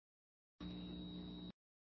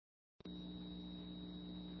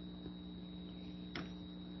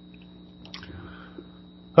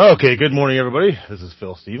Okay, good morning, everybody. This is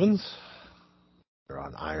Phil Stevens. You're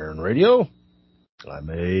on IronRadio. I'm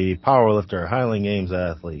a powerlifter, Highland Games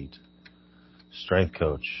athlete, strength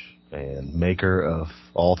coach, and maker of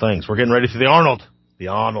all things. We're getting ready for the Arnold. The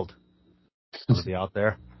Arnold. Going to be out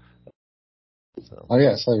there. So. Oh,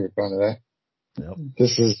 yeah, I saw you were going today. Yep.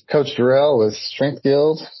 This is Coach Jerell with Strength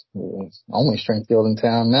Guild, only Strength Guild in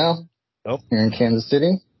town now, here in Kansas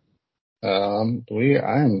City. I'm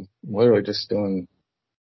literally just doing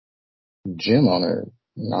gym owner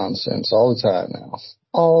nonsense all the time now.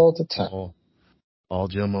 All the time. All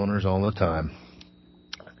gym owners all the time.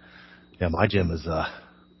 Yeah, my gym is,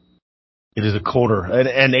 it is a quarter,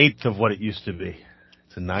 an eighth of what it used to be.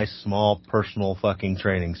 It's a nice, small, personal fucking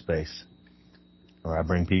training space where I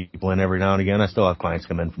bring people in every now and again. I still have clients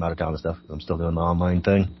come in from out of town and stuff. I'm still doing the online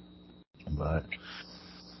thing. But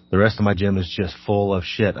the rest of my gym is just full of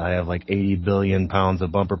shit. I have like 80 billion pounds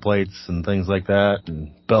of bumper plates and things like that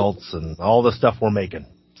and belts and all the stuff we're making.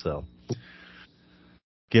 So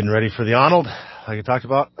getting ready for the Arnold, like I talked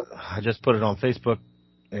about. I just put it on Facebook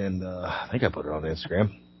and I think I put it on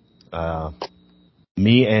Instagram.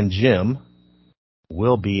 Me and Jim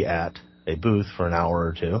will be at a booth for an hour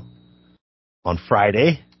or two on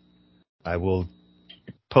Friday. I will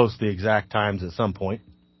post the exact times at some point.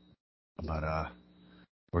 But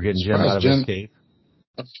we're getting Jim out of his cave.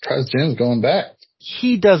 I'm surprised Jim's going back.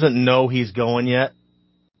 He doesn't know he's going yet.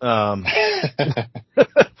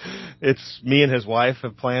 It's me and his wife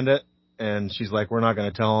have planned it, and she's like, we're not going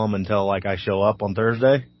to tell him until like I show up on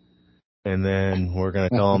Thursday, and then we're going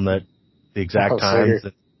to tell him that the exact times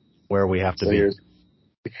and where we have to be.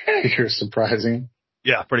 You're surprising.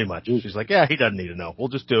 Yeah, pretty much. She's like, yeah, he doesn't need to know. We'll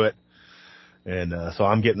just do it. And so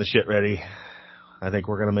I'm getting the shit ready. I think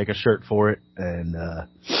we're going to make a shirt for it and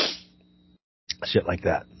shit like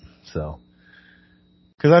that. So,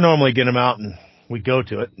 because I normally get him out and we go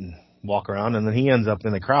to it and walk around, and then he ends up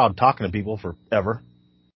in the crowd talking to people forever.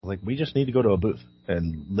 Like, we just need to go to a booth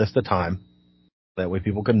and list a time. That way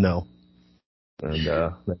people can know and they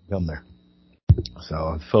can come there.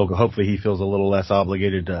 So hopefully he feels a little less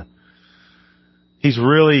obligated to. He's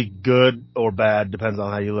really good or bad, depends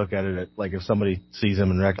on how you look at it. Like, if somebody sees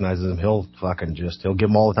him and recognizes him, he'll give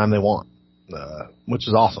them all the time they want, which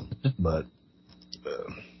is awesome. But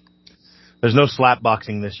there's no slap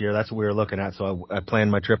boxing this year. That's what we were looking at. So I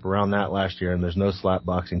planned my trip around that last year, and there's no slap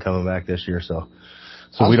boxing coming back this year. So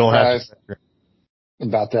we don't have to.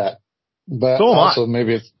 About that. But so also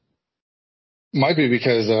maybe it might be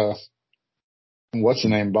because what's the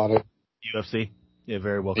name bought it? UFC. Yeah,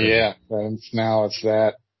 very well. Yeah, and now it's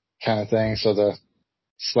that kind of thing. So the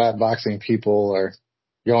slap boxing people are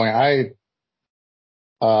going.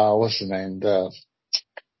 What's his name?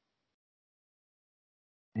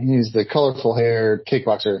 He's the colorful haired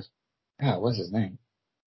kickboxer. Yeah, what's his name?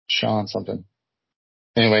 Sean something.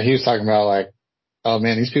 Anyway, he was talking about like, oh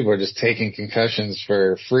man, these people are just taking concussions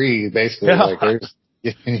for free, basically. Yeah. Like they're just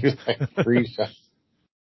giving you like free shots.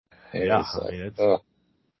 Yeah,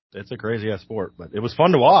 it's a crazy ass sport, but it was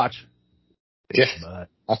fun to watch. Yeah,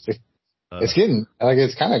 but, it's getting like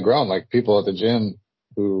it's kind of grown. Like people at the gym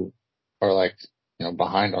who are like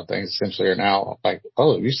behind on things essentially are now like,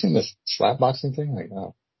 oh, have you seen this slap boxing thing? Like,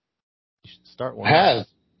 oh, you should start one.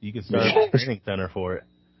 You can start a training center for it.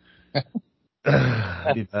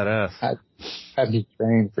 That'd be badass. Have you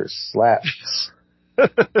trained for slaps?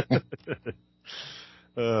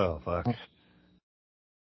 Oh fuck.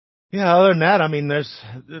 Yeah, other than that, I mean, there's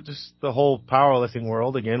just the whole powerlifting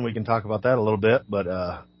world. Again, we can talk about that a little bit, but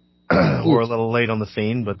we're a little late on the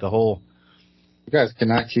scene. But the whole you guys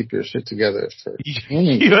cannot keep your shit together for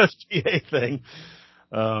USPA thing.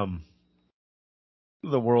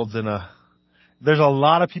 The world's there's a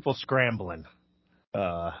lot of people scrambling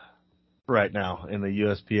right now in the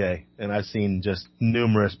USPA, and I've seen just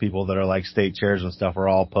numerous people that are like state chairs and stuff are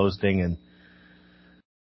all posting and.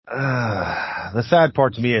 The sad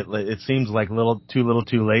part to me, it seems like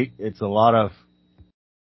too late. It's a lot of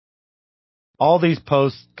all these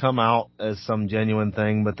posts come out as some genuine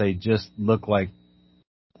thing, but they just look like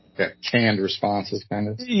canned responses, kind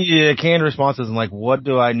of. Yeah, canned responses, and like, what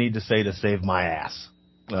do I need to say to save my ass?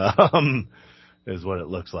 Is what it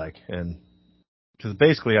looks like, and because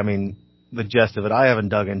basically, I mean, the gist of it, I haven't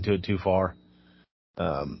dug into it too far.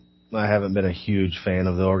 I haven't been a huge fan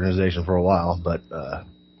of the organization for a while, but.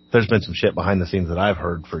 There's been some shit behind the scenes that I've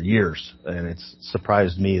heard for years, and it's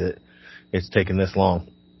surprised me that it's taken this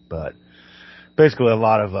long. But basically a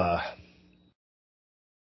lot of,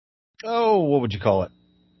 what would you call it?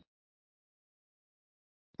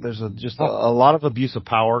 There's just a lot of abuse of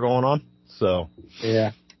power going on. So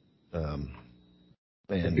yeah, and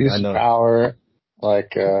abuse of power.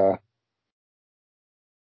 Like, I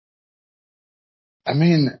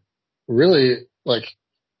mean, really, like,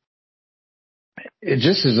 it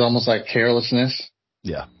just is almost like carelessness.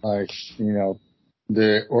 Yeah. Like,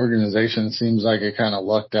 the organization seems like it kind of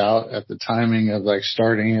lucked out at the timing of like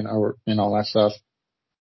starting and all that stuff,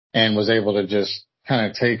 and was able to just kind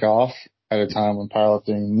of take off at a time when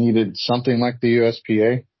powerlifting needed something like the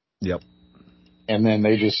USPA. Yep. And then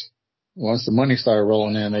they just, once the money started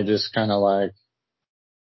rolling in, they just kind of like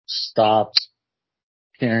stopped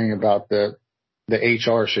caring about the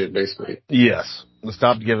HR shit, basically. Yes.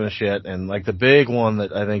 Stopped giving a shit. And like the big one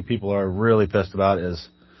that I think people are really pissed about is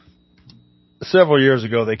several years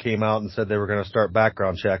ago they came out and said they were going to start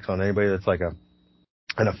background checks on anybody that's like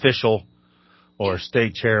an official or a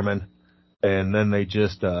state chairman. And then they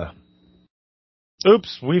just,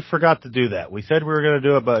 oops, we forgot to do that. We said we were going to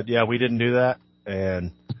do it, but yeah, we didn't do that.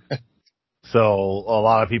 And so a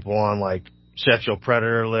lot of people on like sexual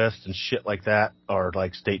predator list and shit like that are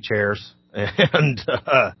like state chairs. And,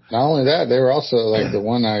 not only that, they were also like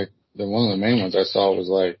one of the main ones I saw was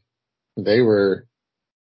like, they were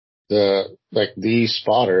the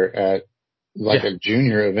spotter at like a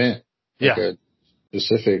junior event, like a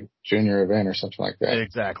specific junior event or something like that.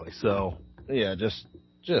 Exactly. So yeah, just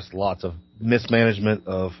lots of mismanagement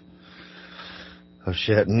of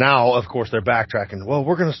shit. Now, of course, they're backtracking. Well,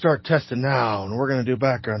 we're going to start testing now, and we're going to do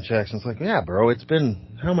background checks. And it's like, yeah, bro, it's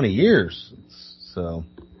been how many years? So,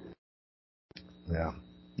 yeah,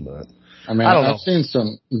 but I mean, I don't know. I've seen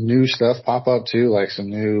some new stuff pop up too, like some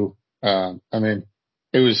new. I mean,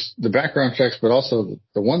 it was the background checks, but also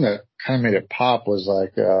the one that kind of made it pop was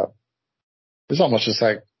like, it's almost just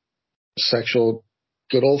like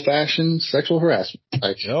good old fashioned sexual harassment.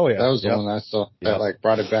 Like, Oh yeah, that was the one I saw that like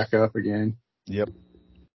brought it back up again. Yep.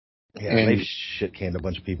 Yeah, and they've shit canned a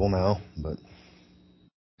bunch of people now, but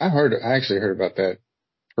I actually heard about that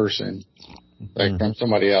person, like from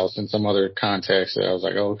somebody else in some other context. That I was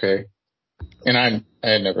like, oh, okay. And I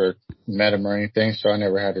had never met him or anything, so I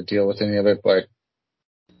never had to deal with any of it.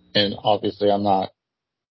 And obviously I'm not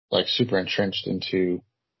like super entrenched into,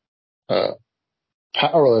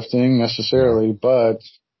 powerlifting necessarily, but,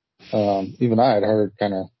 even I had heard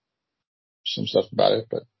kind of some stuff about it,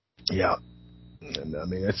 but yeah. And I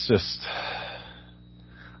mean, it's just,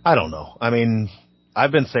 I don't know. I mean,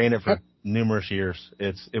 I've been saying it for numerous years.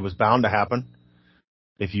 It was bound to happen.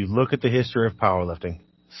 If you look at the history of powerlifting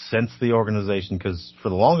since the organization, because for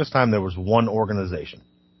the longest time there was one organization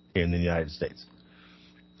here in the United States.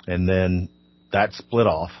 And then that split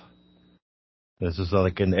off. This is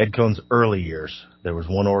like in Ed Coan's early years. There was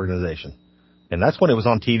one organization. And that's when it was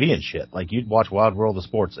on TV and shit. Like you'd watch Wild World of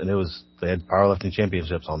Sports and they had powerlifting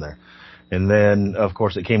championships on there. And then, of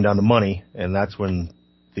course, it came down to money. And that's when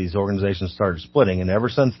these organizations started splitting. And ever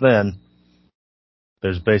since then,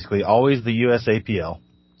 there's basically always the USAPL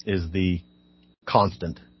is the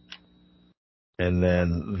constant. And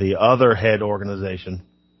then the other head organization,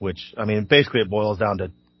 which, I mean, basically it boils down to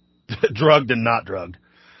drugged and not drugged,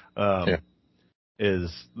 is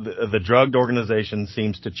the drugged organization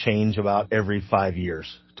seems to change about every 5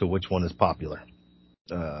 years to which one is popular.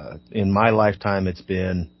 In my lifetime, it's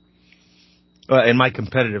been, in my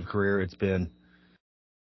competitive career, it's been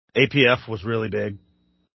APF was really big.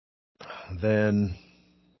 Then,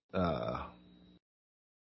 oh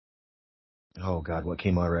God, what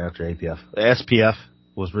came out right after APF? SPF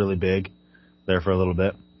was really big there for a little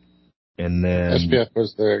bit. And then SPF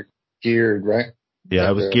was the geared, right?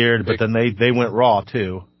 Yeah, it was geared, but then they went raw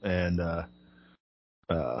too. And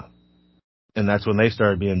that's when they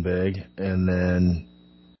started being big. And then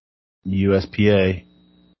USPA,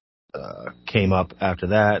 came up after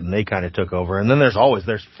that and they kind of took over. And then there's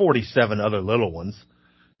 47 other little ones.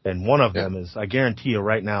 And one of them is, I guarantee you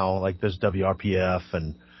right now, like there's WRPF,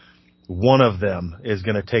 and one of them is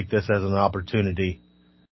going to take this as an opportunity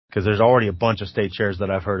because there's already a bunch of state chairs that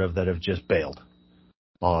I've heard of that have just bailed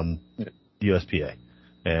on USPA.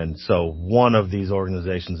 And so one of these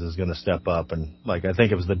organizations is going to step up, and like I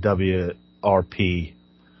think it was the WRP,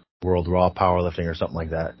 World Raw Powerlifting or something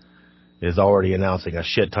like that, is already announcing a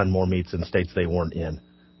shit ton more meets in states they weren't in.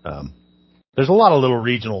 There's a lot of little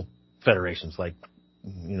regional federations, like,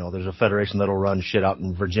 there's a federation that'll run shit out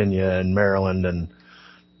in Virginia and Maryland and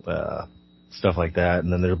stuff like that,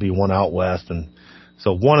 and then there'll be one out west, and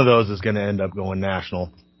so one of those is going to end up going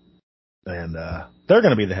national, and they're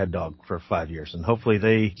going to be the head dog for 5 years, and hopefully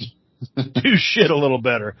they do shit a little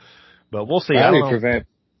better, but we'll see. How do you prevent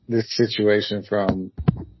this situation from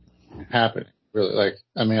happening? Really, like,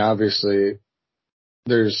 I mean, obviously,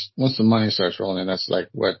 once the money starts rolling in, that's like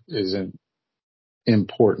what isn't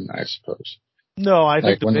important, I suppose. No, I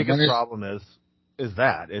think the biggest problem is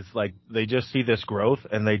that. It's like they just see this growth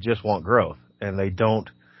and they just want growth, and they don't,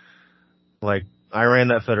 like, I ran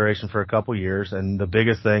that federation for a couple years, and the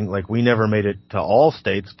biggest thing, like, we never made it to all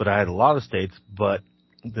states, but I had a lot of states, but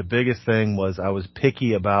the biggest thing was I was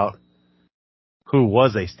picky about who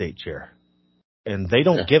was a state chair, and they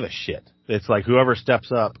don't give a shit. It's like whoever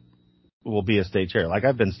steps up will be a state chair. Like,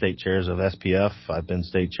 I've been state chairs of SPF. I've been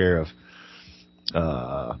state chair of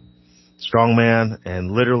Strongman,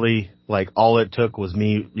 and literally, like, all it took was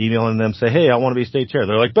me emailing them, say, hey, I want to be state chair.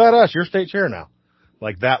 They're like, badass, you're state chair now.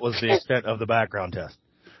 Like, that was the extent of the background test.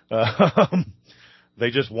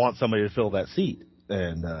 They just want somebody to fill that seat.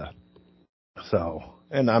 And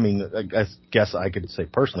and I mean, I guess I could say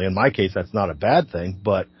personally, in my case, that's not a bad thing,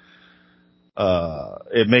 but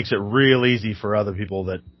it makes it real easy for other people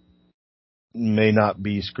that may not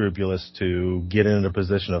be scrupulous to get into a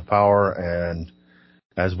position of power. And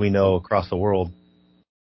as we know across the world,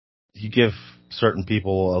 you give certain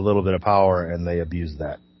people a little bit of power and they abuse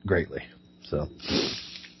that greatly. So,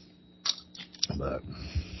 but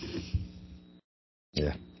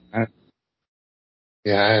yeah. I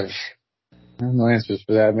have no answers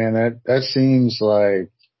for that, man. That seems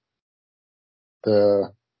like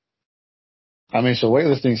so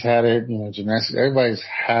weightlifting's had it, gymnastics, everybody's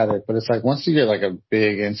had it, but it's like once you get like a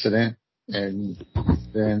big incident and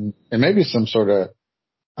maybe some sort of,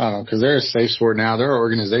 I don't know, cause they're a safe sport now. There are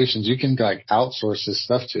organizations you can like outsource this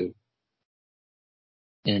stuff to,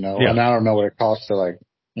 and I don't know what it costs to like,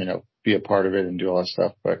 be a part of it and do all that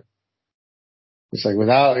stuff, but it's like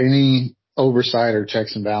without any oversight or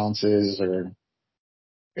checks and balances, or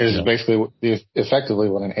is basically effectively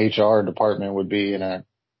what an HR department would be in a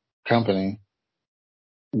company,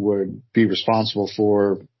 would be responsible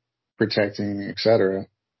for protecting, et cetera.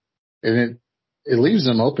 And it leaves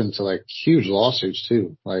them open to like huge lawsuits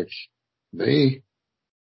too. Like USPA,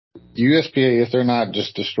 if they're not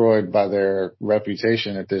just destroyed by their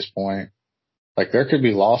reputation at this point, like there could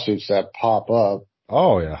be lawsuits that pop up.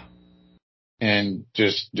 Oh yeah. And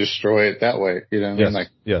just destroy it that way. You know what I mean? Like,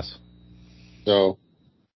 yes. So,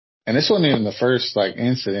 and this wasn't even the first like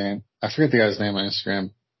incident. I forget the guy's name on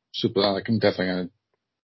Instagram. Super, like, I'm definitely going to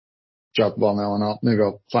drop the ball on that one. Maybe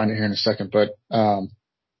I'll find it here in a second. But,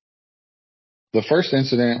 the first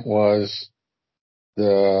incident was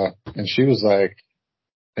and she was like,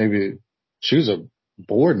 maybe she was a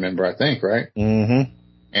board member, I think, right? Mm-hmm.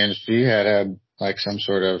 And she had like some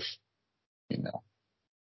sort of,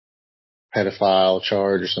 pedophile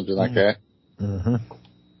charge or something like that. Mm-hmm.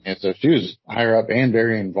 And so she was higher up and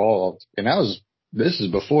very involved. And this is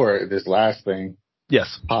before this last thing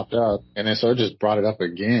popped up. And then so it just brought it up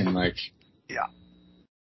again. Like, yeah.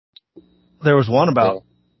 There was one about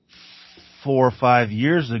 4 or 5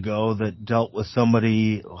 years ago that dealt with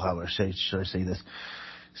somebody, should I say this?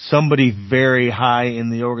 Somebody very high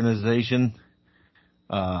in the organization,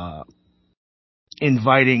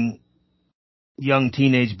 inviting young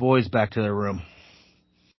teenage boys back to their room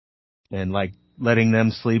and like letting them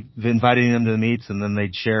sleep, inviting them to the meets, and then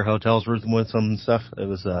they'd share hotels with them and stuff. It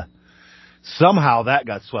was, somehow that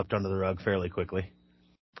got swept under the rug fairly quickly.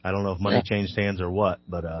 I don't know if money changed hands or what,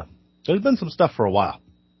 but, there's been some stuff for a while.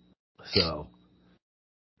 So,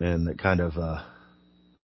 and it kind of,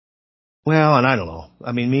 and I don't know.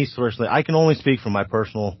 I mean, me personally, I can only speak from my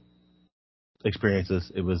personal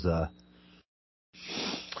experiences. It was,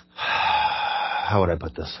 how would I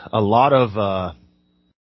put this? A lot of,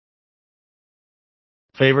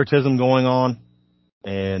 favoritism going on.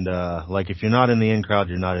 And, like, if you're not in the in crowd,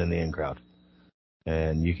 you're not in the in crowd.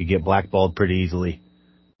 And you could get blackballed pretty easily.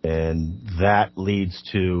 And that leads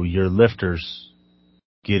to your lifters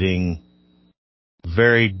getting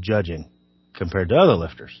very judging compared to other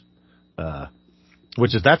lifters.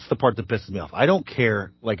 That's the part that pisses me off. I don't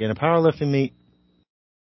care, like in a powerlifting meet,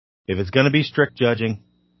 if it's going to be strict judging,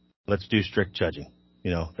 let's do strict judging.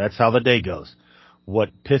 That's how the day goes.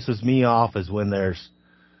 What pisses me off is when there's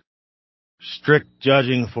strict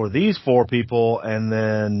judging for these 4 people and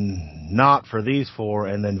then not for these 4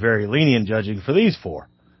 and then very lenient judging for these 4.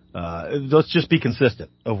 Let's just be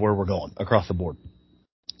consistent of where we're going across the board.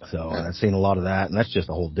 So, and I've seen a lot of that, and that's just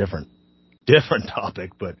a whole different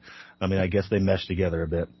topic, but I mean, I guess they mesh together a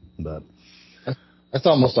bit, but that's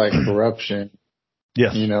almost like corruption.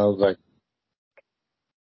 Yes. Like,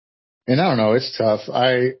 and I don't know, it's tough.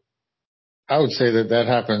 I would say that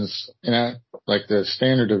happens, like the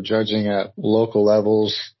standard of judging at local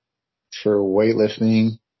levels for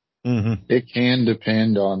weightlifting. Mm-hmm. It can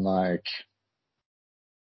depend on like,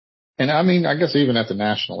 and I mean, I guess even at the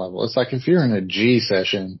national level, it's like if you're in a G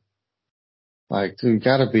session, like, dude, you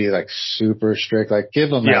gotta be like super strict, like give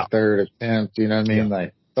them that third attempt, you know what I mean?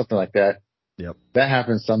 Like something like that. Yep. That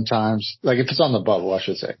happens sometimes. Like if it's on the bubble, I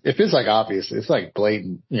should say. If it's like obvious, it's like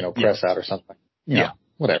blatant, press out or something.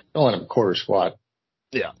 Whatever. Don't let them quarter squat.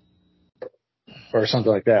 Yeah. Or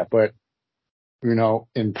something like that. But,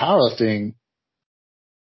 in powerlifting,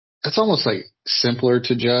 it's almost like simpler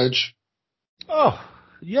to judge. Oh,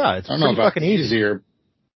 yeah. It's I don't know pretty about fucking easy. easier,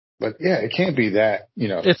 but yeah, it can't be that,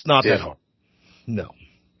 It's not that hard. No.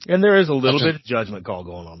 And there is a little bit of judgment call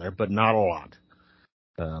going on there, but not a lot.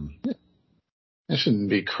 It shouldn't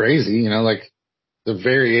be crazy, like the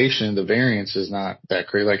variance is not that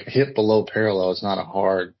crazy. Like hip below parallel is not a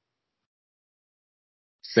hard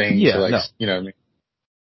thing to like, no. you know what I mean?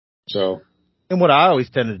 So. And what I always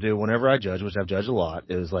tend to do whenever I judge, which I've judged a lot,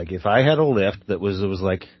 is like if I had a lift that was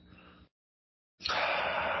like,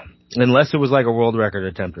 unless it was like a world record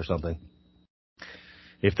attempt or something,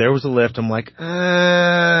 if there was a lift, I'm like,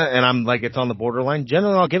 and I'm like, it's on the borderline,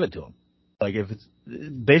 generally I'll give it to him. Like if it's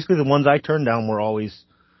basically the ones I turned down were always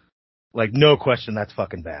like, no question, that's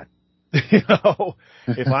fucking bad.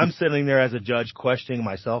 If I'm sitting there as a judge questioning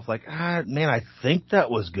myself, like, man, I think that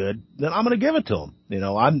was good, then I'm going to give it to him.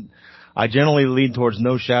 I generally lean towards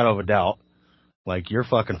no shadow of a doubt. Like, you're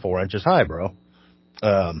fucking 4 inches high, bro.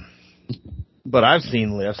 But I've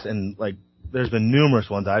seen lifts, and like, there's been numerous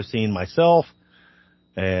ones I've seen myself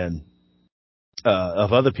and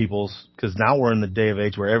of other people's, because now we're in the day of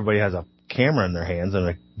age where everybody has a camera in their hands and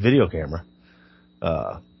a video camera,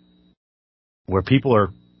 where people are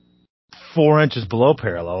 4 inches below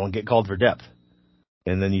parallel and get called for depth.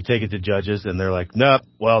 And then you take it to judges, and they're like, nope,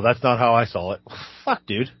 well, that's not how I saw it. Fuck,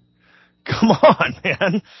 dude. Come on,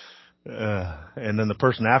 man. And then the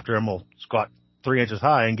person after him will squat 3 inches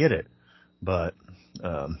high and get it. But,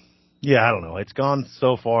 yeah, I don't know. It's gone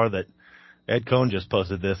so far that Ed Coan just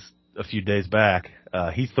posted this a few days back.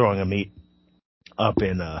 He's throwing a meet up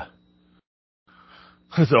in,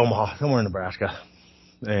 it's Omaha, somewhere in Nebraska.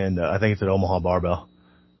 And I think it's at Omaha Barbell.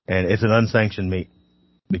 And it's an unsanctioned meet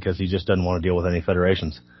because he just doesn't want to deal with any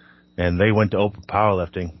federations. And they went to open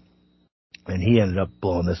powerlifting, and he ended up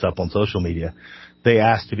blowing this up on social media. They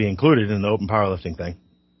asked to be included in the open powerlifting thing.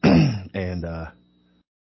 And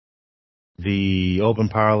the open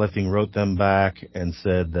powerlifting wrote them back and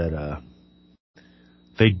said that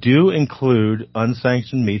they do include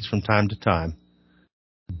unsanctioned meets from time to time,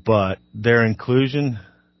 but their inclusion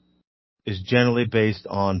is generally based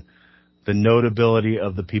on the notability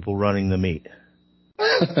of the people running the meet.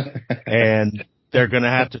 And they're going to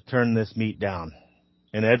have to turn this meet down.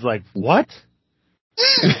 And Ed's like, what?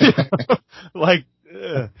 Like,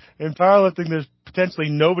 in powerlifting, there's potentially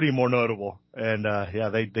nobody more notable. And, yeah,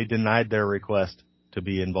 they denied their request to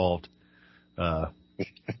be involved, and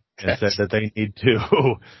said that they need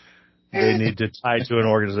to tie to an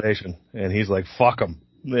organization. And he's like, fuck them.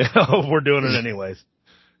 We're doing it anyways.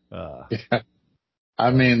 Yeah.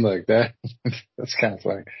 I mean, look, that's kind of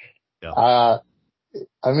funny. Yeah.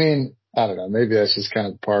 I mean, I don't know. Maybe that's just kind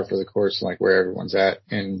of par for the course, like where everyone's at.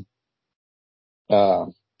 And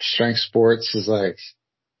strength sports is like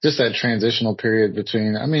just that transitional period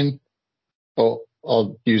between. I mean,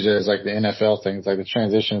 I'll use it as like the NFL thing. It's like the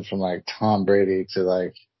transition from like Tom Brady to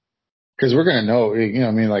like, because we're gonna know, what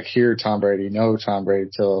I mean, like hear Tom Brady, know Tom Brady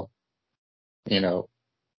till,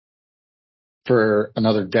 for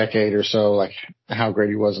another decade or so, like how great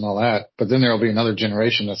he was and all that. But then there'll be another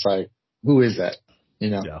generation that's like, who is that?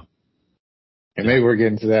 Yeah. And maybe we're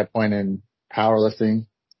getting to that point in powerlifting.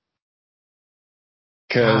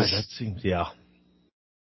 Cause that seems, yeah.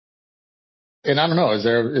 And I don't know, is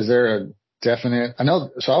there a definite,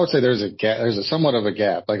 so I would say there's a gap, there's a somewhat of a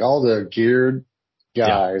gap. Like all the geared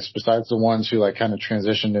guys, besides the ones who like kind of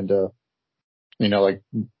transitioned into,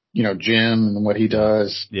 Jim and what he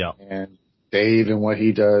does. Yeah. And Dave and what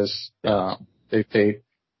he does. Dave Tate.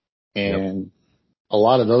 And a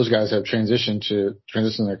lot of those guys have transitioned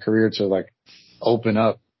their career to like open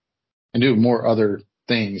up and do more other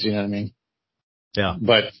things, you know what I mean? Yeah.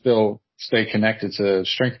 But still stay connected to the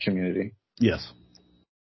strength community. Yes.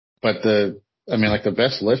 But the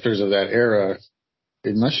best lifters of that era,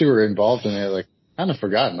 unless you were involved in it, like kind of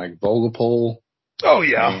forgotten, like Vogelpohl. Oh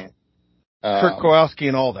yeah. And, Kurt Kowalski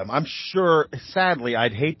and all of them. I'm sure, sadly,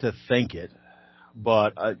 I'd hate to think it,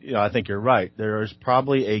 but I think you're right. There is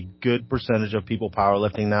probably a good percentage of people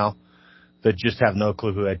powerlifting now that just have no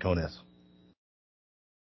clue who Ed Coan is.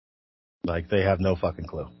 Like, they have no fucking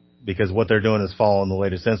clue. Because what they're doing is following the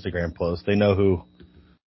latest Instagram post. They know who,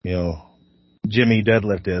 Jimmy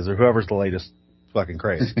Deadlift is, or whoever's the latest fucking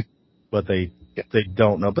craze. But they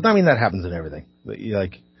don't know. But I mean, that happens in everything.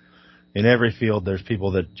 Like, in every field, there's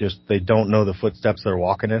people that just, they don't know the footsteps they're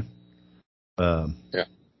walking in.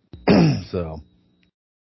 So,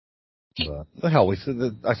 But hell,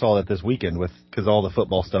 I saw that this weekend because all the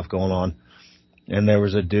football stuff going on, and there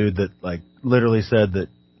was a dude that like literally said that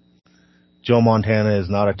Joe Montana is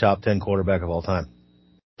not a top 10 quarterback of all time.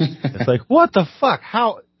 It's like, what the fuck?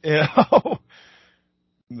 How? You know?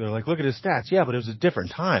 They're like, look at his stats. Yeah, but it was a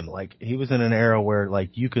different time. Like, he was in an era where,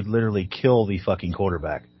 like, you could literally kill the fucking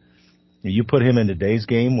quarterback. You put him in today's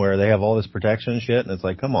game where they have all this protection and shit, and it's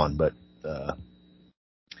like, come on. But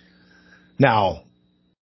now,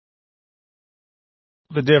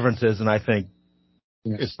 the difference is, and I think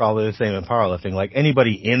it's probably the same in powerlifting, like,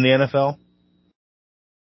 anybody in the NFL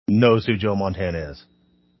knows who Joe Montana is.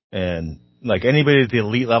 And, like, anybody at the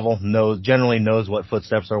elite level generally knows what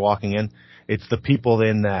footsteps they're walking in. It's the people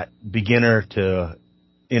in that beginner to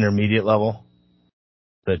intermediate level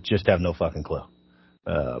that just have no fucking clue.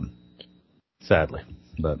 Sadly,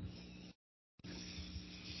 but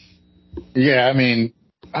yeah, I mean,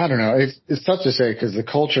 I don't know. It's tough to say because the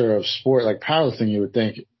culture of sport, like powerlifting, you would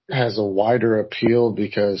think has a wider appeal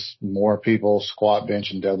because more people squat,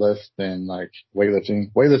 bench, and deadlift than like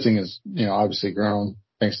weightlifting. Weightlifting is, obviously grown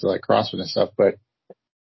thanks to like CrossFit and stuff, but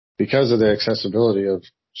because of the accessibility of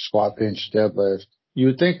squat, bench, deadlift, you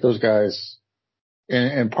would think those guys,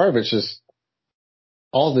 and part of it's just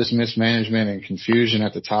all this mismanagement and confusion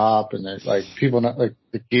at the top, and there's like people not like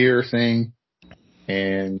the gear thing,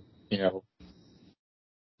 and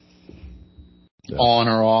on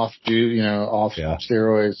or off, off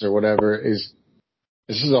steroids or whatever this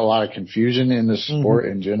is a lot of confusion in the sport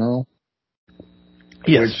in general.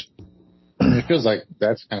 Yes. Which it feels like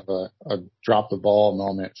that's kind of a drop the ball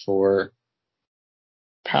moment for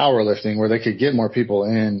powerlifting where they could get more people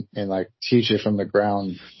in and like teach it from the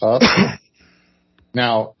ground up.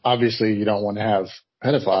 Now, obviously you don't want to have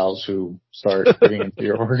pedophiles who start getting into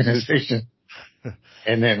your organization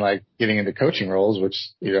and then like getting into coaching roles, which,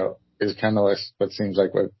 is kind of what seems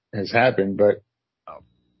like what has happened. But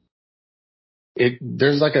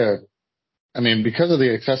there's like because of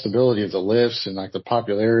the accessibility of the lifts and like the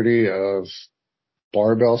popularity of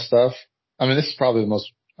barbell stuff. I mean, this is probably the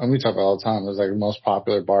most, we talk about all the time, it's like the most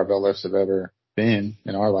popular barbell lifts have ever been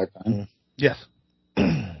in our lifetime. Yes.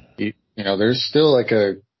 There's still like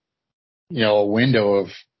a window of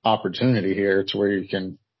opportunity here to where you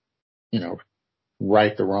can,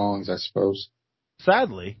 right the wrongs, I suppose.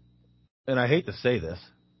 Sadly, and I hate to say this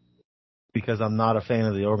because I'm not a fan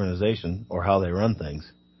of the organization or how they run things,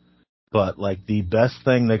 but like the best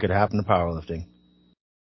thing that could happen to powerlifting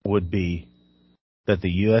would be that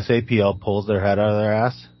the USAPL pulls their head out of their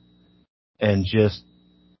ass and just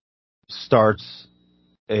starts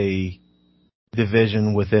a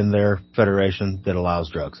division within their federation that allows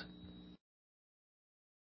drugs.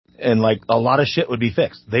 And like a lot of shit would be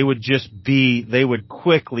fixed. They would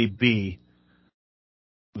quickly be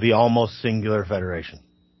the almost singular federation.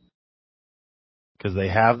 Because they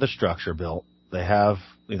have the structure built. They have,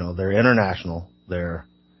 they're international. They're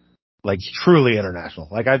like truly international.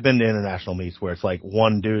 Like I've been to international meets where it's like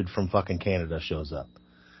one dude from fucking Canada shows up.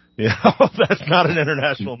 That's not an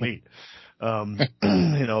international meet.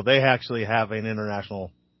 They actually have an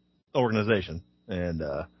international organization. And,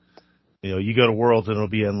 you go to Worlds and it'll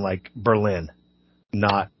be in like Berlin,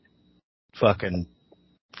 not fucking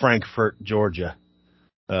Frankfurt, Georgia.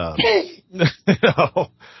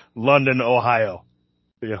 London, Ohio.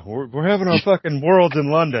 Yeah, we're having our fucking Worlds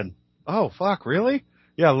in London. Oh, fuck, really?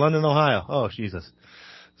 Yeah, London, Ohio. Oh, Jesus.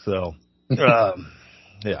 So,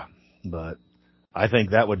 yeah, but I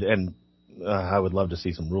think that would, and I would love to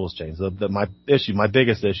see some rules change. My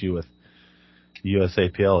biggest issue with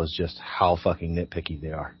USAPL is just how fucking nitpicky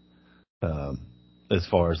they are. As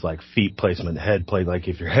far as like feet placement, head play, like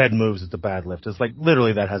if your head moves, it's a bad lift. It's like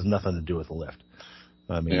literally that has nothing to do with the lift.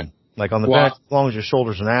 I mean, like on the bench, as long as your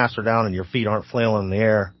shoulders and ass are down and your feet aren't flailing in the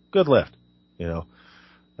air, good lift,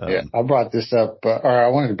 I brought this up, or I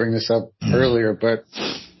wanted to bring this up earlier, but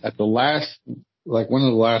at the last, like one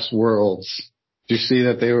of the last Worlds, did you see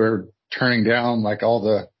that they were turning down like all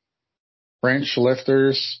the French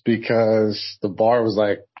lifters because the bar was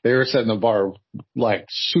like, they were setting the bar like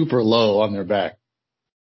super low on their back.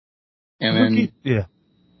 And then,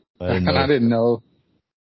 I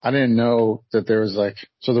didn't know that there was like,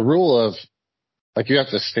 so the rule of like, you have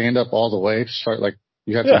to stand up all the way to start, like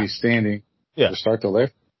you have to be standing to start the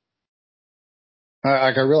lift. I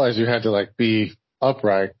realized you had to like be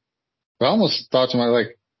upright, but I almost thought to myself,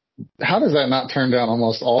 like, how does that not turn down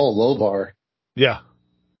almost all low bar? Yeah.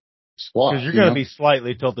 Squat. Because you're going to be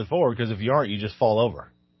slightly tilted forward because if you aren't, you just fall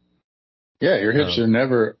over. Yeah. Your hips are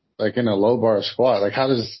never like in a low bar squat. Like how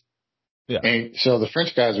does, and so the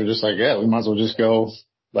French guys were just like, yeah, we might as well just go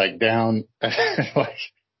like down, like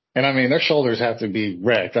And I mean, their shoulders have to be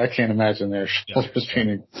wrecked. I can't imagine their shoulders being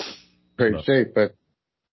in great shape, but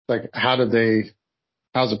like, how's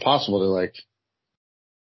it possible to like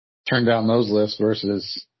turn down those lifts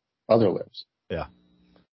versus other lifts? Yeah.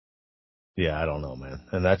 Yeah, I don't know, man.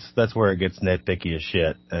 And that's where it gets nitpicky as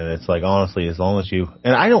shit. And it's like, honestly, as long as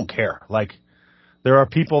and I don't care. Like, there are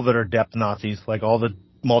people that are depth Nazis, like all the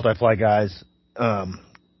multiply guys. Jim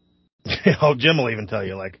will even tell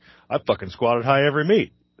you, like, I fucking squatted high every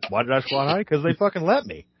meet. Why did I squat high? Because they fucking let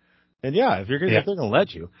me. And yeah, if they're gonna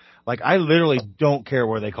let you, like, I literally don't care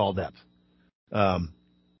where they call depth.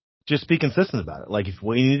 Just be consistent about it. Like, if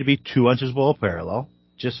we need to be 2 inches below parallel,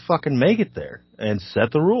 just fucking make it there and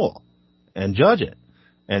set the rule and judge it.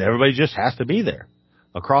 And everybody just has to be there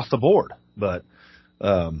across the board. But,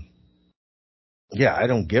 yeah, I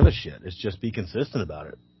don't give a shit. It's just be consistent about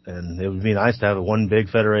it. And it would be nice to have one big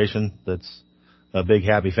federation that's a big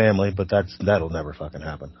happy family, but that'll never fucking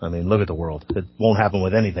happen. I mean, look at the world. It won't happen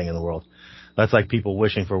with anything in the world. That's like people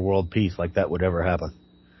wishing for world peace, like that would ever happen.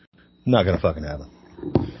 Not gonna fucking happen.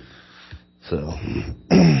 So,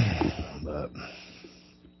 but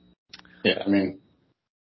yeah, I mean,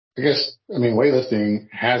 weightlifting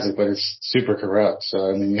has it, but it's super corrupt. So,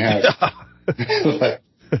 I mean, you have like,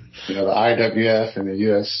 the IWF and the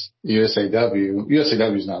USAW.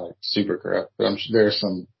 USAW is not like super corrupt, but I'm sure there's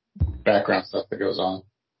some background stuff that goes on.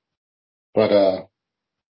 But,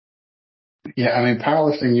 yeah, I mean,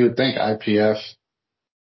 powerlifting, you would think IPF,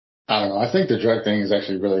 I don't know. I think the drug thing is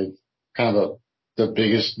actually really kind of the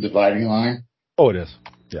biggest dividing line. Oh, it is.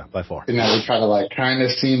 Yeah, by far. And now we try to like kind of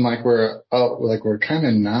seem like we're kind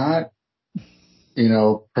of not,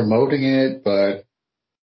 promoting it, but,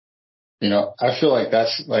 I feel like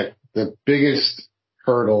that's like the biggest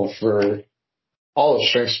hurdle for all of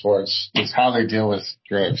strength sports is how they deal with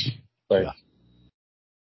drugs. Like,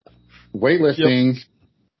 weightlifting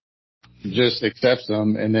just accepts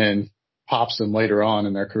them and then pops them later on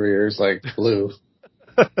in their careers like glue.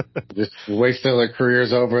 Just wait till their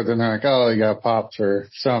career's over, then they're like, oh, you got popped for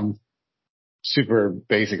some super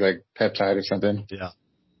basic like peptide or something. Yeah.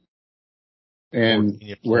 And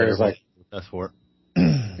whereas like that's for it.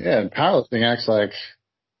 Yeah, and powerlifting acts like,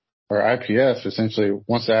 or IPF essentially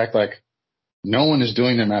wants to act like no one is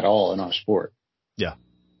doing them at all in our sport. Yeah.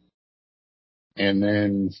 And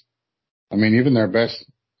then, I mean, even their best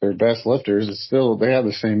lifters, it's still, they have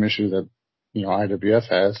the same issue that, IWF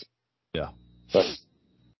has. Yeah. But.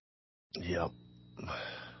 Yeah.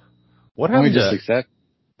 What happened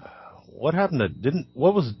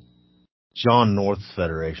what was John North's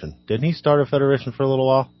federation? Didn't he start a federation for a little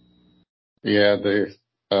while? Yeah, the,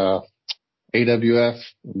 AWF,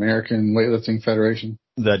 American Weightlifting Federation.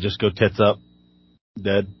 That just go tits up,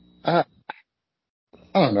 dead? I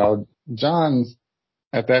don't know. John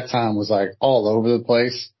at that time was like all over the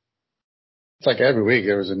place. It's like every week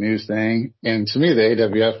there was a news thing. And to me, the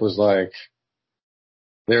AWF was like,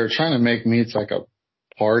 they were trying to make meets like a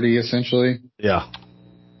party essentially. Yeah.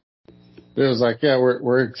 It was like, yeah,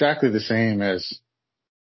 we're exactly the same as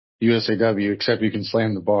USAW, except you can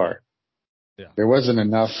slam the bar. Yeah. There wasn't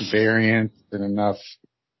enough variance and enough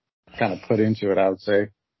kind of put into it, I would say.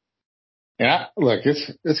 Yeah, look,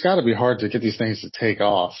 it's got to be hard to get these things to take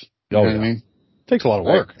off. You know what I mean? It takes a lot of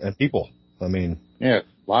work and people. I mean, yeah,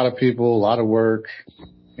 a lot of people, a lot of work,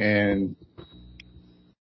 and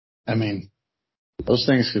I mean, those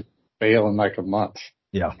things could fail in like a month.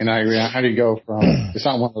 Yeah. And I agree. How do you go from? It's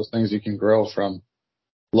not one of those things you can grow from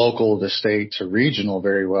local to state to regional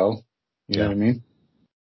very well. You know what I mean?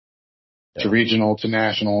 Yeah. To regional, to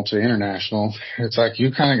national, to international. It's like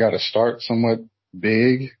you kind of got to start somewhat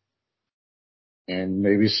big and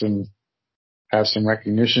maybe have some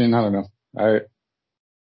recognition. I don't know.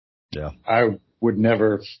 I would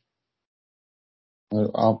never,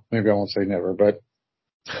 maybe I won't say never, but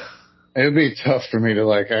it would be tough for me to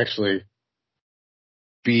like actually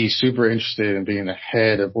be super interested in being the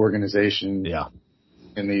head of organization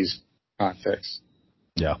in these contexts.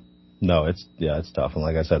 Yeah. No, it's tough. And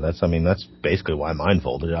like I said, that's basically why mine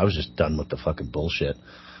folded. I was just done with the fucking bullshit.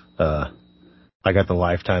 I got the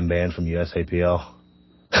lifetime ban from USAPL.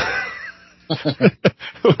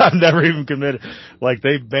 I've never even committed. Like,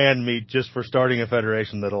 they banned me just for starting a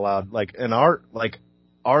federation that allowed, like, and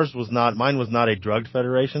ours was not, mine was not a drugged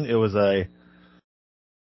federation. It was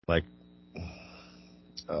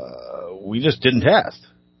we just didn't test.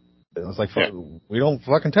 It was like, we don't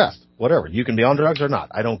fucking test. Whatever. You can be on drugs or not.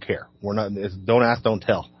 I don't care. We're not, it's don't ask, don't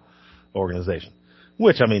tell organization.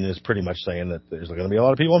 Which, I mean, is pretty much saying that there's going to be a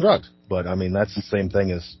lot of people on drugs. But, I mean, that's the same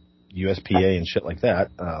thing as USPA and shit like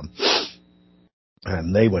that.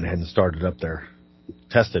 And they went ahead and started up their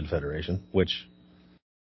tested federation, which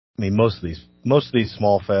I mean, most of these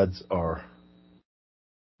small feds are,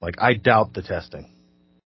 like, I doubt the testing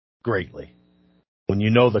greatly. When you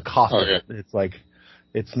know the cost of it, it's like,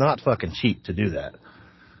 it's not fucking cheap to do that.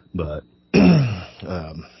 But,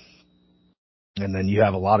 and then you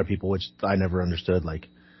have a lot of people, which I never understood, like,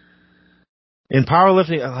 in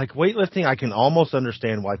powerlifting, like weightlifting, I can almost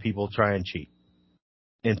understand why people try and cheat.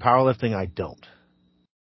 In powerlifting, I don't.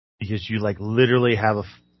 Because you, like, literally have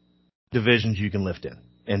divisions you can lift in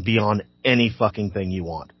and be on any fucking thing you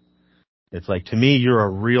want. It's like, to me, you're a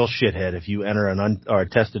real shithead if you enter a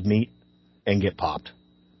tested meet and get popped.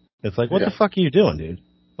 It's like, what the fuck are you doing, dude?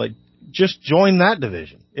 Like, just join that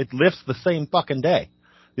division. It lifts the same fucking day.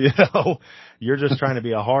 You know, you're just trying to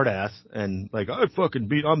be a hard ass and like, I'm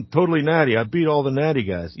totally natty. I beat all the natty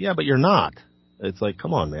guys. Yeah, but you're not. It's like,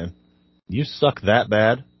 come on, man. You suck that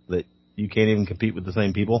bad that you can't even compete with the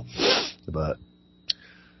same people. But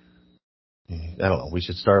I don't know. We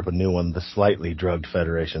should start up a new one, the Slightly Drugged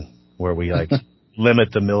Federation, where we like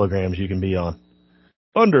limit the milligrams you can be on.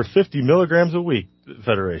 Under 50 milligrams a week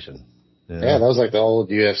Federation. You know? Yeah, that was like the old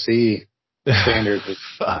UFC standard.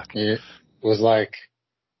 Fuck. It was like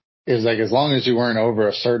as long as you weren't over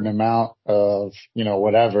a certain amount of,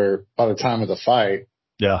 whatever by the time of the fight.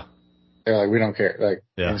 Yeah. They're like, we don't care. Like,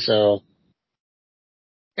 yeah. And so,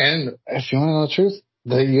 and if you want to know the truth,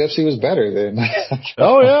 the UFC was better than.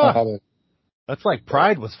 Oh yeah. That's like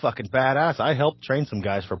Pride was fucking badass. I helped train some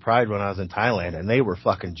guys for Pride when I was in Thailand, and they were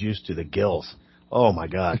fucking juiced to the gills. Oh my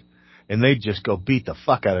God. And they'd just go beat the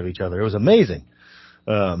fuck out of each other. It was amazing.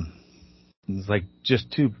 It was like just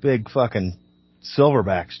two big fucking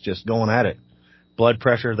silverbacks just going at it. Blood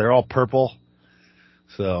pressure, they're all purple.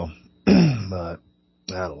 So, but I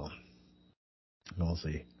don't know. We'll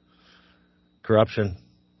see. Corruption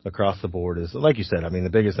across the board is, like you said, I mean, the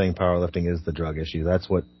biggest thing in powerlifting is the drug issue. That's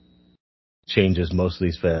what changes most of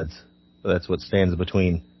these feds. That's what stands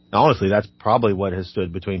between. Honestly, that's probably what has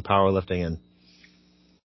stood between powerlifting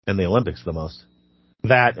and the Olympics the most.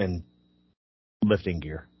 That and lifting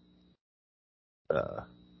gear.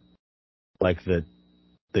 Like the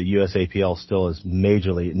USAPL still is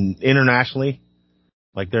majorly internationally.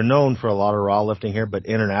 Like they're known for a lot of raw lifting here, but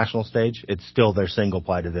international stage, it's still their single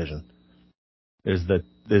ply division is the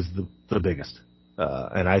biggest.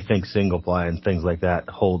 And I think single ply and things like that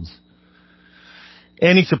holds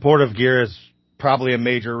any supportive gear is probably a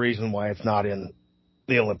major reason why it's not in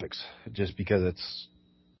the Olympics, just because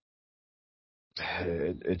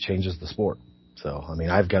it changes the sport. So, I mean,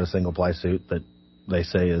 I've got a single ply suit that they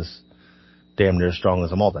say is damn near as strong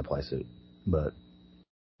as a multi-ply suit,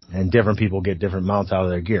 and different people get different mounts out of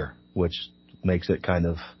their gear, which makes it kind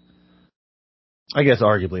of, I guess,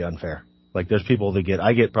 arguably unfair. Like there's people that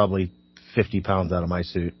I get probably 50 pounds out of my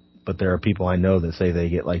suit, but there are people I know that say they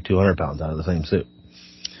get like 200 pounds out of the same suit.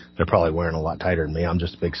 They're probably wearing a lot tighter than me. I'm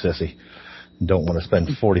just a big sissy. Don't want to spend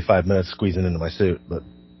 45 minutes squeezing into my suit, but,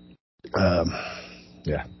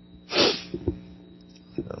 yeah.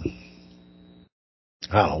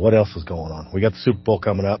 I don't know. What else is going on? We got the Super Bowl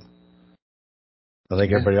coming up. I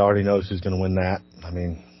think everybody already knows who's going to win that. I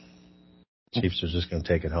mean, Chiefs are just going to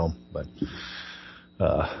take it home, but,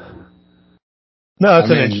 no,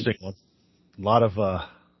 it's an interesting one. A lot of,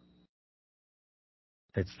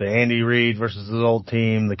 it's the Andy Reid versus his old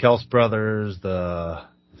team, the Kels brothers,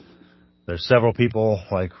 there's several people,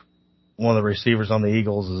 like one of the receivers on the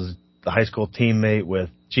Eagles is the high school teammate with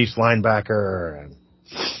Chiefs linebacker and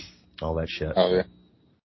all that shit. Oh, yeah.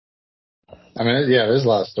 I mean, yeah, there's a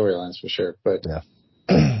lot of storylines for sure, but yeah.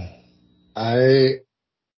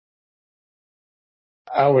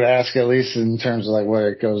 I would ask, at least in terms of like what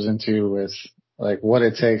it goes into with like what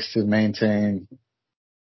it takes to maintain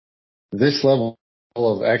this level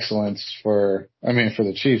of excellence for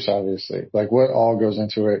the Chiefs, obviously, like what all goes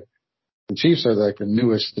into it. The Chiefs are like the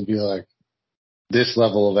newest to be like this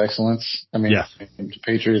level of excellence. I mean, the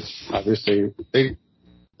Patriots, obviously, the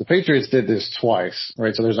Patriots did this twice,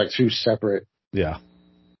 right? So there's like two separate. Yeah.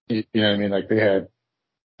 You know what I mean? Like they had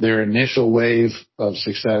their initial wave of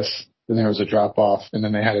success, then there was a drop off, and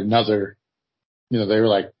then they had another, they were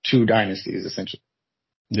like two dynasties essentially.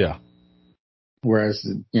 Yeah. Whereas,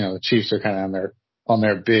 the Chiefs are kind of on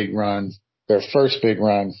their big run, their first big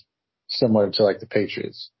run, similar to like the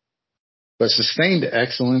Patriots. But sustained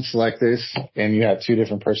excellence like this, and you have two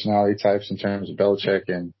different personality types in terms of Belichick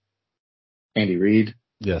and Andy Reid.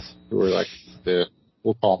 Yes. Who are like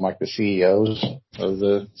we'll call them like the CEOs of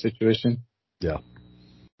the situation. Yeah.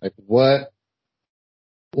 Like what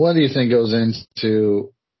do you think goes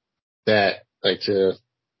into that, like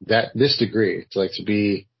this degree, to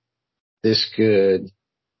be this good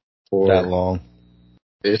for that long?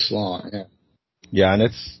 This long, yeah. Yeah, and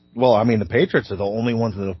it's Well, I mean, the Patriots are the only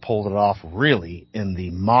ones that have pulled it off really in the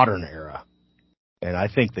modern era. And I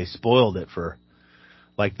think they spoiled it for,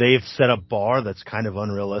 like, they've set a bar that's kind of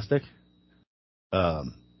unrealistic.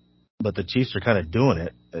 But the Chiefs are kind of doing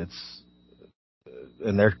it.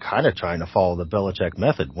 And they're kind of trying to follow the Belichick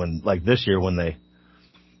method when, like this year when they,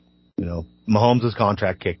 Mahomes'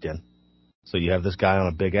 contract kicked in. So you have this guy on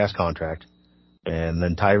a big ass contract, and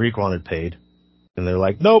then Tyreek wanted paid, and they're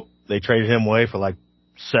like, nope. They traded him away for like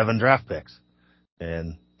 7 draft picks,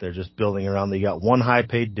 and they're just building around. They got one high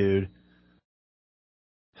paid dude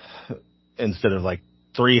instead of like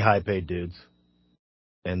 3 high paid dudes,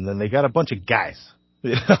 and then they got a bunch of guys.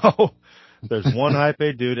 There's one high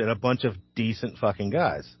paid dude and a bunch of decent fucking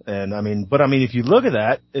guys. And if you look at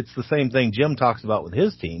that, it's the same thing Jim talks about with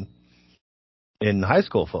his team in high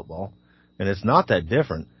school football, and it's not that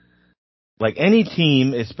different. Like any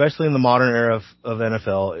team, especially in the modern era of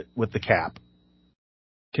NFL with the cap,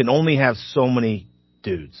 can only have so many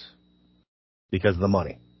dudes because of the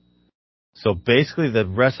money. So basically the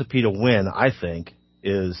recipe to win, I think,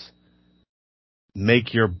 is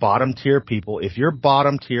make your bottom tier people, if your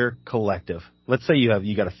bottom tier collective, let's say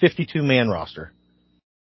you got a 52-man roster,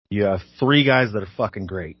 you have 3 guys that are fucking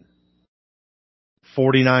great,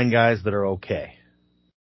 49 guys that are okay.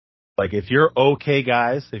 Like, if you're okay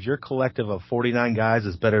guys, if your collective of 49 guys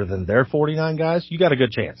is better than their 49 guys, you got a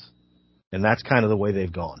good chance. And that's kind of the way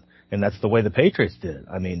they've gone. And that's the way the Patriots did it.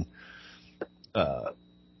 I mean,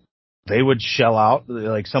 they would shell out,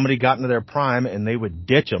 like somebody got into their prime and they would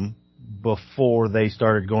ditch them before they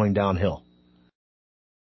started going downhill.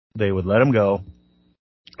 They would let them go,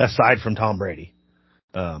 aside from Tom Brady,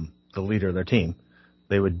 the leader of their team.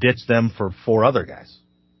 They would ditch them for 4 other guys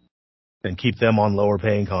and keep them on lower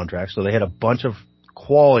paying contracts. So they had a bunch of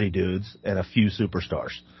quality dudes and a few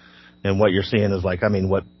superstars. And what you're seeing is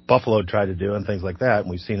what Buffalo tried to do and things like that, and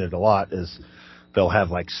we've seen it a lot, is they'll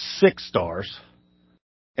have like 6 stars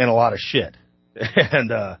and a lot of shit.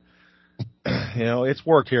 And, it's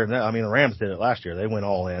worked here. The Rams did it last year. They went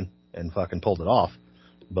all in and fucking pulled it off.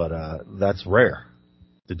 But that's rare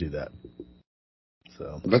to do that.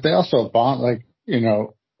 So, but they also bond,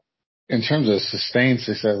 in terms of sustained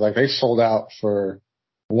success, like they sold out for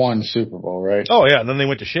 1 Super Bowl, right? Oh yeah, and then they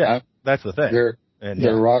went to shit. That's the thing. They're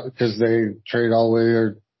because they traded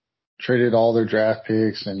traded all their draft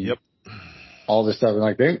picks and all this stuff. And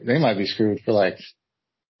like they might be screwed for like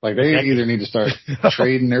they either need to start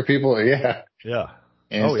trading their people. Yeah. Yeah.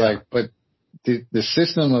 And it's but the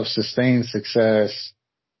system of sustained success,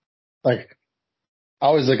 like I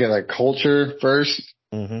always look at like culture first,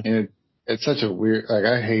 and it's such a weird,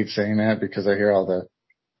 I hate saying that because I hear all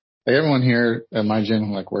everyone here at my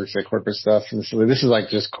gym works at corporate stuff. And this is like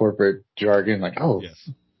just corporate jargon,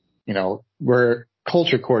 we're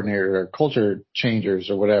culture coordinator or culture changers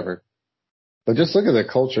or whatever. But just look at the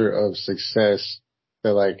culture of success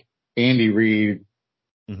that Andy Reid,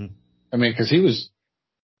 cause he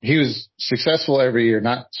was successful every year,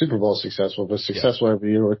 not Super Bowl successful, but successful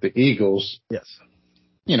every year with the Eagles. Yes.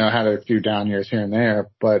 Had a few down years here and there,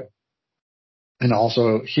 and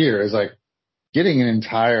also here is getting an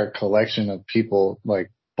entire collection of people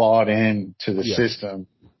bought into the system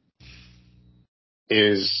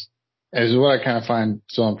is what I kind of find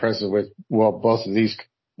so impressive with, both of these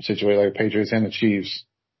situations, like Patriots and the Chiefs.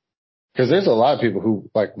 Cause there's a lot of people who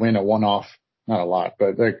win a one-off, not a lot,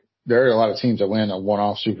 but there are a lot of teams that win a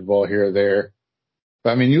one-off Super Bowl here or there.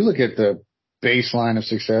 But you look at the baseline of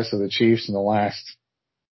success of the Chiefs in the last,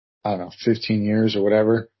 15 years or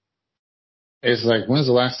whatever. It's when's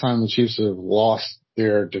the last time the Chiefs have lost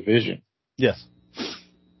their division? Yes.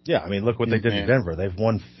 Yeah, look what they did to Denver. They've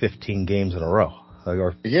won 15 games in a row.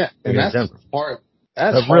 And that's Denver.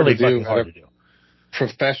 That's really fucking hard to do.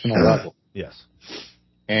 Professional level. Yes.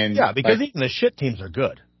 And because even the shit teams are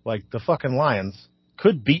good. Like the fucking Lions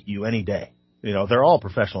could beat you any day. They're all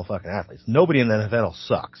professional fucking athletes. Nobody in the NFL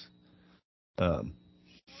sucks.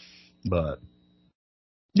 But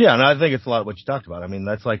yeah, and I think it's a lot of what you talked about.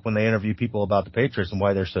 That's like when they interview people about the Patriots and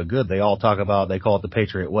why they're so good. They all talk about, they call it the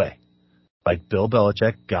Patriot way. Like Bill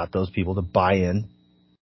Belichick got those people to buy in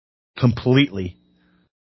completely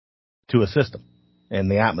to a system and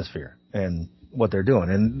the atmosphere and what they're doing.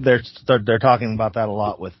 And they're talking about that a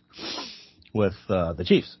lot with the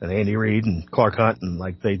Chiefs and Andy Reid and Clark Hunt, and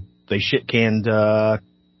they shit canned Kareem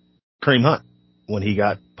Hunt when he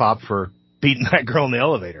got popped for beating that girl in the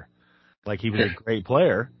elevator. He was a great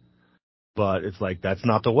player, but it's that's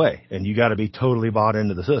not the way. And you got to be totally bought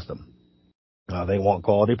into the system. They want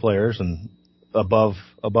quality players, and above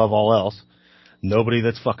all else, nobody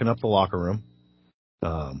that's fucking up the locker room.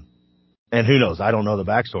 And who knows? I don't know the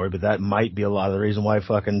backstory, but that might be a lot of the reason why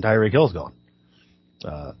fucking Tyreek Hill's gone.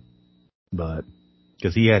 But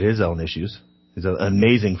because he had his own issues. He's an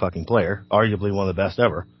amazing fucking player, arguably one of the best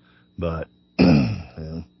ever. But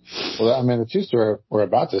yeah. Well, I mean, the Chiefs were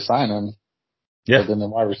about to sign him. Yeah. But then the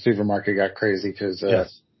wide receiver market got crazy because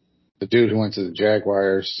yes. the dude who went to the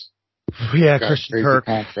Jaguars got Christian crazy Kirk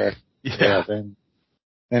contract. Yeah. Then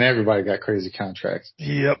everybody got crazy contracts.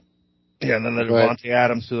 Yep. Yeah, and then the Devontae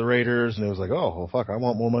Adams to the Raiders, and it was like, oh, well, fuck, I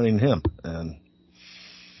want more money than him. And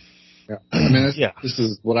yeah, I mean, this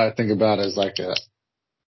is what I think about as like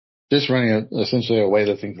just running essentially a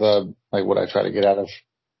weightlifting club. Like what I try to get out of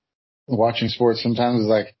watching sports sometimes is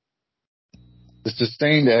like the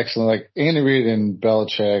sustained excellence. Like Andy Reid and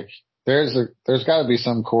Belichick, there's got to be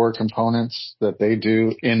some core components that they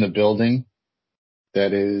do in the building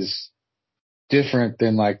that is different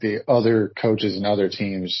than like the other coaches and other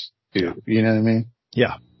teams do. You know what I mean?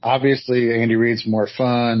 Yeah. Obviously, Andy Reid's more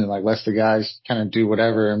fun and like lets the guys kind of do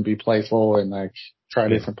whatever and be playful and like try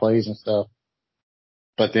different plays and stuff.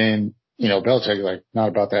 But then, Belichick like not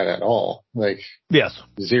about that at all. Like yes,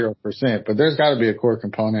 0%. But there's got to be a core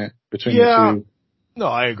component between the two. No,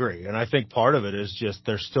 I agree, and I think part of it is just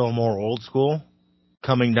they're still more old school,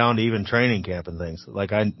 coming down to even training camp and things.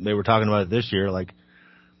 Like they were talking about it this year. Like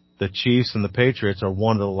the Chiefs and the Patriots are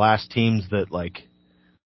one of the last teams that like.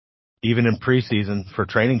 Even in preseason for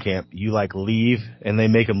training camp, you like leave and they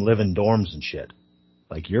make them live in dorms and shit.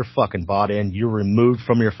 Like you're fucking bought in. You're removed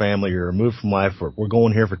from your family. You're removed from life. We're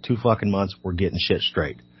going here for 2 fucking months. We're getting shit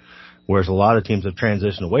straight. Whereas a lot of teams have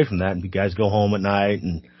transitioned away from that and the guys go home at night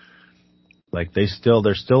and like they're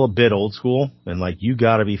still a bit old school and like you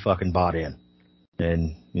gotta be fucking bought in.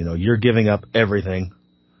 And, you're giving up everything.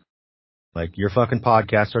 Like your fucking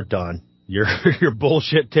podcasts are done. Your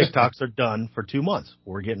bullshit TikToks are done for 2 months.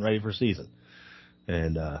 We're getting ready for season.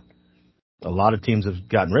 And a lot of teams have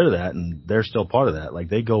gotten rid of that, and they're still part of that. Like,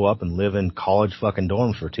 they go up and live in college fucking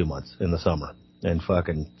dorms for 2 months in the summer and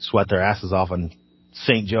fucking sweat their asses off in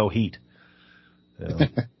St. Joe heat.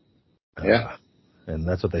 Yeah. And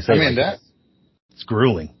that's what they say. I mean, it's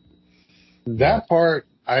grueling. That part,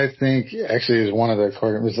 I think, actually is one of the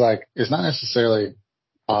core. It's not necessarily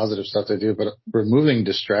positive stuff they do, but removing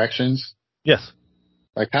distractions. Yes.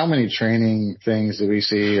 Like how many training things do we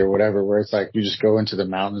see or whatever where it's like you just go into the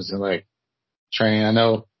mountains and like train? I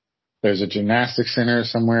know there's a gymnastics center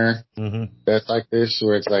somewhere that's like this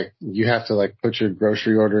where it's like you have to like put your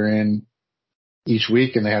grocery order in each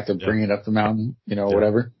week and they have to bring it up the mountain,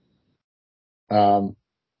 whatever. I don't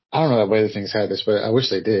know that way the things had this, but I wish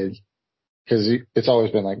they did. Because it's always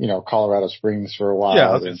been like, Colorado Springs for a while. Yeah,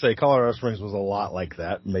 I was going to say Colorado Springs was a lot like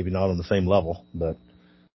that. Maybe not on the same level, but.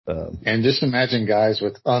 And just imagine guys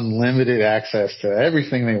with unlimited access to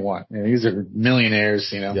everything they want. These are millionaires,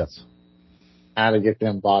 Yes. How to get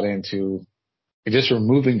them bought into just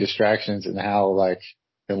removing distractions and how like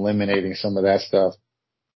eliminating some of that stuff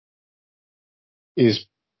is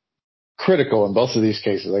critical in both of these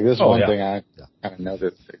cases. Like this one thing I kind of know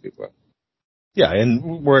that they do well. Yeah,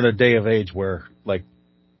 and we're in a day of age where, like,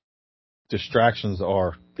 distractions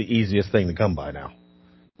are the easiest thing to come by now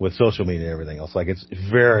with social media and everything else. Like, it's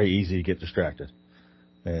very easy to get distracted.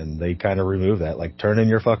 And they kind of remove that. Like, turn in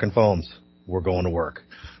your fucking phones. We're going to work.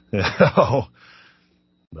 But,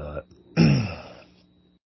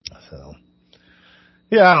 so,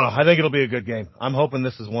 yeah, I don't know. I think it'll be a good game. I'm hoping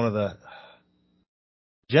this is one of the,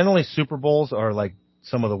 generally Super Bowls are like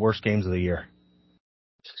some of the worst games of the year.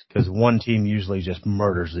 Because one team usually just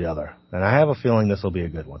murders the other. And I have a feeling this will be a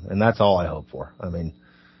good one. And that's all I hope for. I mean,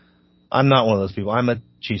 I'm not one of those people. I'm a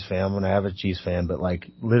Chiefs fan. I'm going to have a Chiefs fan. But, like,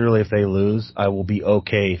 literally if they lose, I will be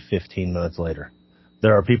okay 15 minutes later.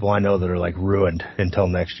 There are people I know that are, like, ruined until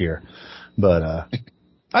next year. But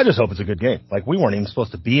I just hope it's a good game. Like, we weren't even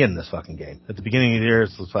supposed to be in this fucking game. At the beginning of the year,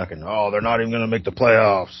 it's fucking, they're not even going to make the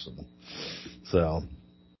playoffs. So,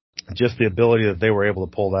 just the ability that they were able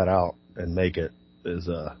to pull that out and make it is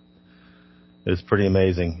pretty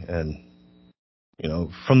amazing. And,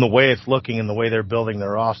 from the way it's looking and the way they're building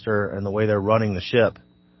their roster and the way they're running the ship,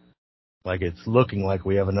 like it's looking like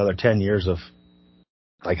we have another 10 years of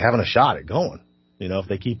like having a shot at going, if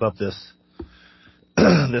they keep up this,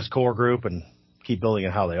 this core group and keep building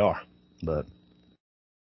it how they are. But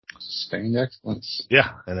sustained excellence.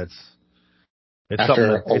 Yeah. And it's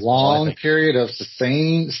after a long period of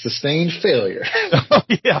sustained failure.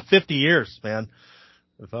 Yeah. 50 years, man.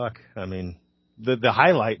 Fuck. I mean, the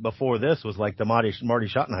highlight before this was like the Marty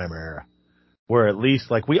Schottenheimer era, where at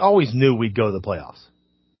least like we always knew we'd go to the playoffs.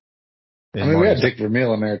 I mean, we had Dick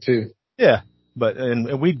Vermeil in there too. Yeah, but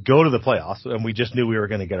and we'd go to the playoffs, and we just knew we were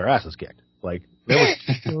going to get our asses kicked. Like, there was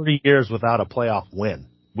 30 years without a playoff win.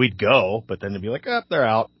 We'd go, but then it'd be like, oh, they're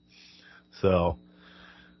out. So,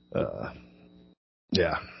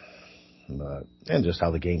 yeah. And just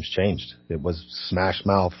how the game's changed. It was smash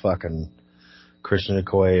mouth fucking Christian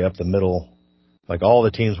Okoye up the middle. Like, all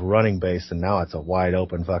the teams were running base, and now it's a wide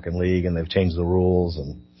open fucking league, and they've changed the rules,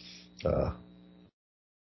 and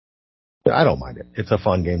I don't mind it. It's a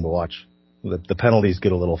fun game to watch. The penalties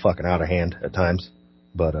get a little fucking out of hand at times,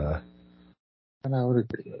 but And I would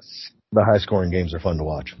agree. Yes. the high scoring games are fun to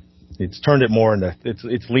watch. It's turned it more into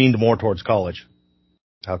it's leaned more towards college,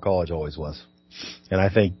 how college always was. And I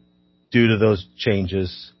think due to those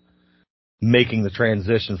changes, making the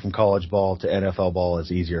transition from college ball to NFL ball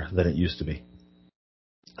is easier than it used to be.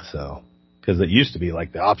 So, because it used to be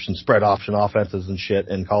like the spread option offenses and shit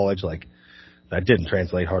in college, like that didn't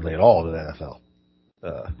translate hardly at all to the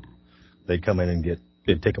NFL. They'd come in and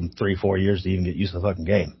it'd take them 3-4 years to even get used to the fucking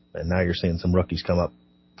game. And now you're seeing some rookies come up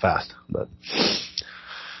fast. But,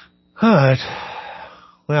 alright.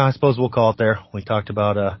 Well, I suppose we'll call it there. We talked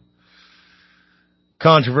about,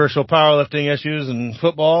 controversial powerlifting issues and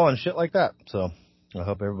football and shit like that. So I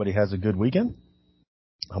hope everybody has a good weekend.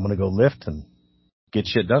 I'm going to go lift and get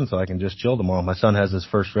shit done so I can just chill tomorrow. My son has his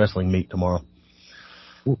first wrestling meet tomorrow.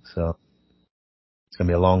 So it's going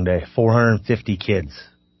to be a long day. 450 kids.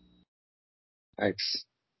 Thanks.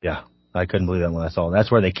 Yeah. I couldn't believe that when I saw it. That's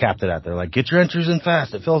where they capped it at. They're like, get your entries in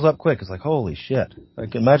fast. It fills up quick. It's like, holy shit. I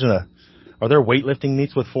can imagine are there weightlifting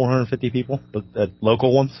meets with 450 people? But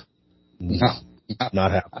local ones? No.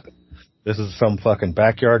 Not happening. This is some fucking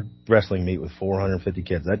backyard wrestling meet with 450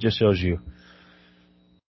 kids. That just shows you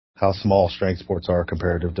how small strength sports are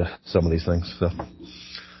comparative to some of these things. So,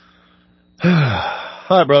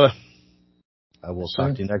 all right, brother. I will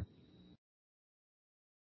talk to you next.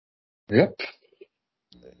 Yep.